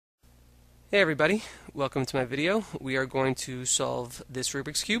Hey everybody, welcome to my video. We are going to solve this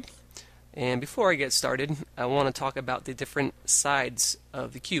Rubik's Cube. And before I get started, I want to talk about the different sides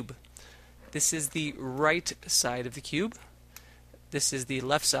of the cube. This is the right side of the cube. This is the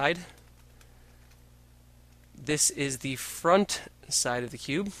left side. This is the front side of the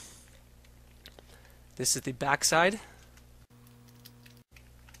cube. This is the back side.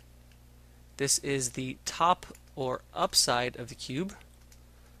 This is the top or upside of the cube.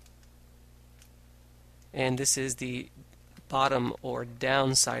 And this is the bottom or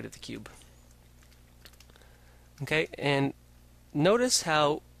down side of the cube. Okay, and notice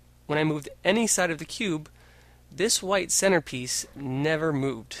how when I moved any side of the cube, this white centerpiece never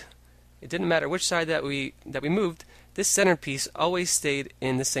moved. It didn't matter which side that we moved, this centerpiece always stayed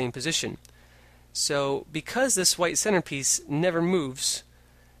in the same position. So because this white centerpiece never moves,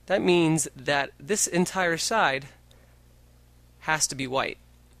 that means that this entire side has to be white.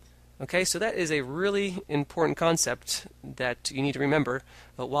 Okay, so that is a really important concept that you need to remember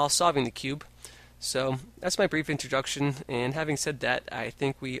while solving the cube. So that's my brief introduction, and having said that, I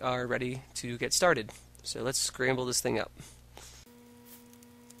think we are ready to get started. So let's scramble this thing up.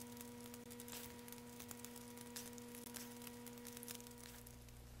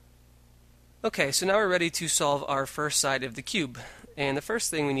 Okay, so now we're ready to solve our first side of the cube. And the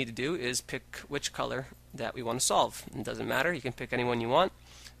first thing we need to do is pick which color that we want to solve. It doesn't matter, you can pick any one you want.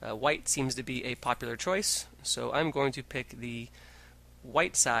 White seems to be a popular choice, so I'm going to pick the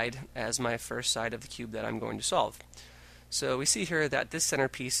white side as my first side of the cube that I'm going to solve. So we see here that this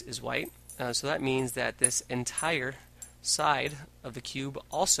centerpiece is white, so that means that this entire side of the cube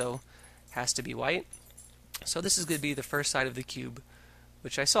also has to be white. So this is going to be the first side of the cube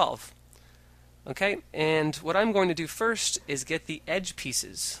which I solve. Okay, and what I'm going to do first is get the edge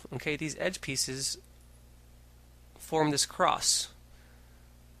pieces. Okay, these edge pieces form this cross.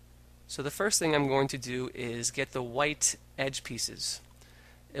 So the first thing I'm going to do is get the white edge pieces.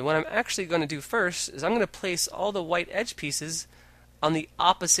 And what I'm actually going to do first is I'm going to place all the white edge pieces on the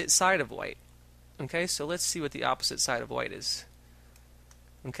opposite side of white. Okay, so let's see what the opposite side of white is.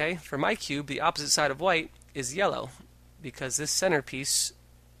 Okay, for my cube, the opposite side of white is yellow, because this centerpiece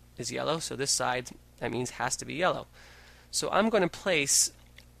is yellow, so this side, that means, has to be yellow. So I'm going to place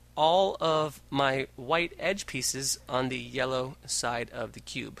all of my white edge pieces on the yellow side of the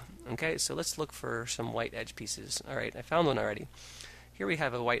cube. Okay, so let's look for some white edge pieces. Alright, I found one already. Here we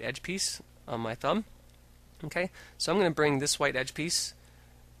have a white edge piece on my thumb. Okay, so I'm going to bring this white edge piece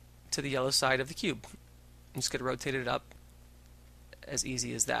to the yellow side of the cube. I'm just going to rotate it up, as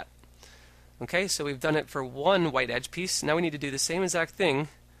easy as that. Okay, so we've done it for one white edge piece. Now we need to do the same exact thing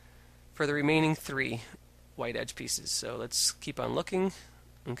for the remaining three white edge pieces. So let's keep on looking.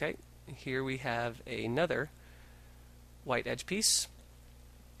 Okay, here we have another white edge piece.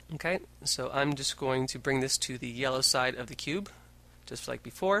 Okay, so I'm just going to bring this to the yellow side of the cube, just like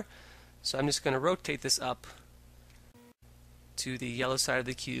before. So I'm just going to rotate this up to the yellow side of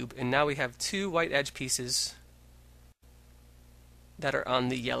the cube, and now we have two white edge pieces that are on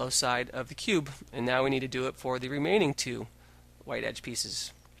the yellow side of the cube, and now we need to do it for the remaining two white edge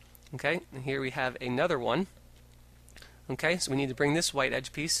pieces. Okay, and here we have another one. Okay, so we need to bring this white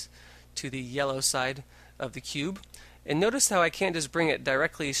edge piece to the yellow side of the cube. And notice how I can't just bring it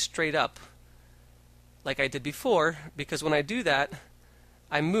directly straight up like I did before, because when I do that,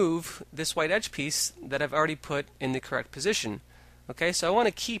 I move this white edge piece that I've already put in the correct position. Okay, so I want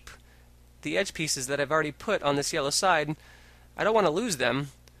to keep the edge pieces that I've already put on this yellow side. I don't want to lose them.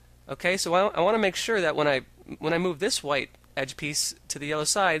 Okay, so I want to make sure that when I move this white edge piece to the yellow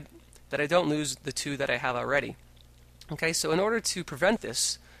side, that I don't lose the two that I have already. Okay, so in order to prevent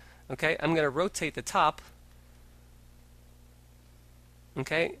this, okay, I'm going to rotate the top.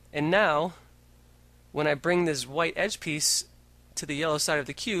 Okay, and now when I bring this white edge piece to the yellow side of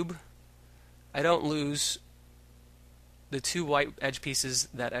the cube, I don't lose the two white edge pieces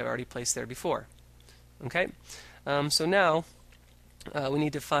that I've already placed there before. Okay, so now we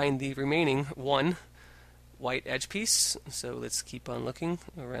need to find the remaining one white edge piece. So let's keep on looking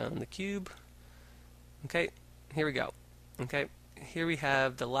around the cube. Okay, here we go. Okay, here we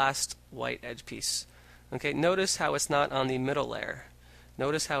have the last white edge piece. Okay, notice how it's not on the middle layer.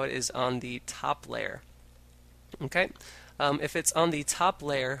 Notice how it is on the top layer. Okay, if it's on the top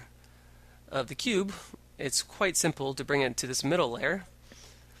layer of the cube, it's quite simple to bring it to this middle layer.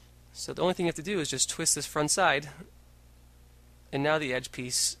 So the only thing you have to do is just twist this front side, and now the edge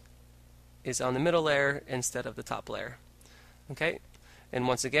piece is on the middle layer instead of the top layer. Okay, and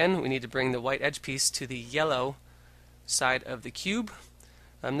once again, we need to bring the white edge piece to the yellow side of the cube.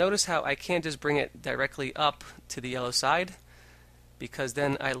 Notice how I can't just bring it directly up to the yellow side, because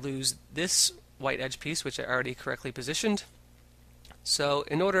then I lose this white edge piece, which I already correctly positioned. So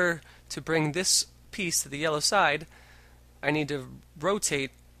in order to bring this piece to the yellow side, I need to rotate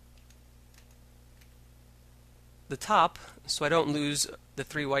the top so I don't lose the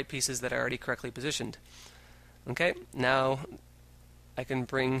 3 white pieces that I already correctly positioned. Okay, now I can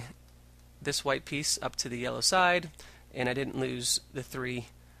bring this white piece up to the yellow side, and I didn't lose the 3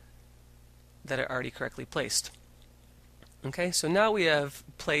 that are already correctly placed. Okay, so now we have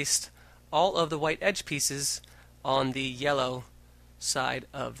placed all of the white edge pieces on the yellow side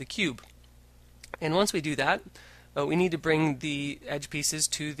of the cube. And once we do that, we need to bring the edge pieces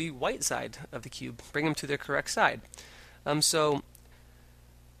to the white side of the cube, bring them to their correct side. So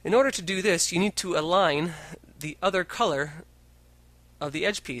in order to do this, you need to align the other color of the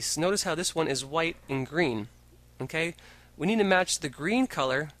edge piece. Notice how this one is white and green. Okay, we need to match the green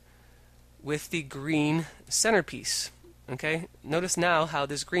color with the green centerpiece. Okay, notice now how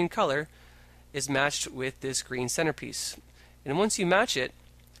this green color is matched with this green centerpiece. And once you match it,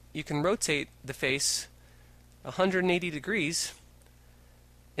 you can rotate the face 180 degrees,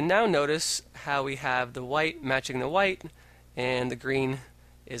 and now notice how we have the white matching the white and the green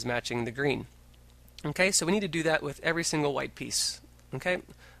is matching the green. Okay, so we need to do that with every single white piece. Okay,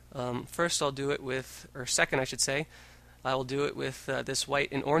 first I'll do it with, or second I should say, I will do it with this white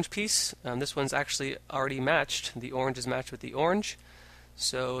and orange piece. This one's actually already matched. The orange is matched with the orange.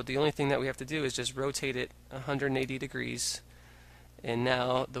 So the only thing that we have to do is just rotate it 180 degrees. And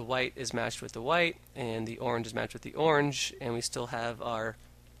now the white is matched with the white, and the orange is matched with the orange, and we still have our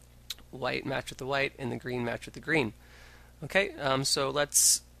white matched with the white, and the green matched with the green. Okay, so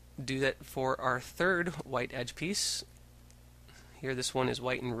let's do that for our third white edge piece. Here this one is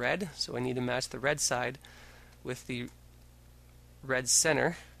white and red, so I need to match the red side with the red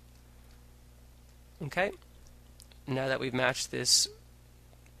center. Okay, now that we've matched this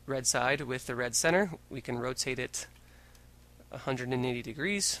red side with the red center, we can rotate it 180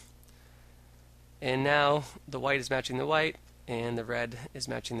 degrees. And now the white is matching the white, and the red is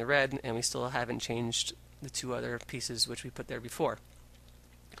matching the red, and we still haven't changed the 2 other pieces which we put there before.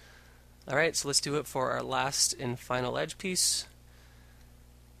 Alright, so let's do it for our last and final edge piece.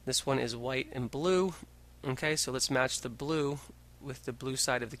 This one is white and blue. Okay, so let's match the blue with the blue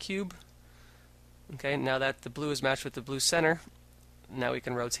side of the cube. Okay, now that the blue is matched with the blue center, now we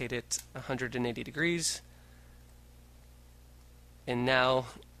can rotate it 180 degrees. And now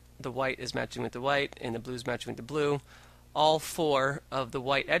the white is matching with the white, and the blue is matching with the blue. All 4 of the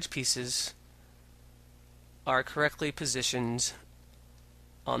white edge pieces are correctly positioned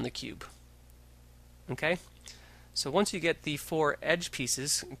on the cube. Okay? So once you get the 4 edge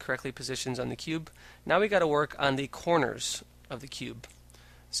pieces correctly positioned on the cube, now we got to work on the corners of the cube.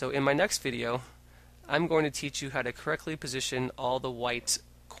 So in my next video, I'm going to teach you how to correctly position all the white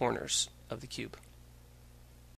corners of the cube.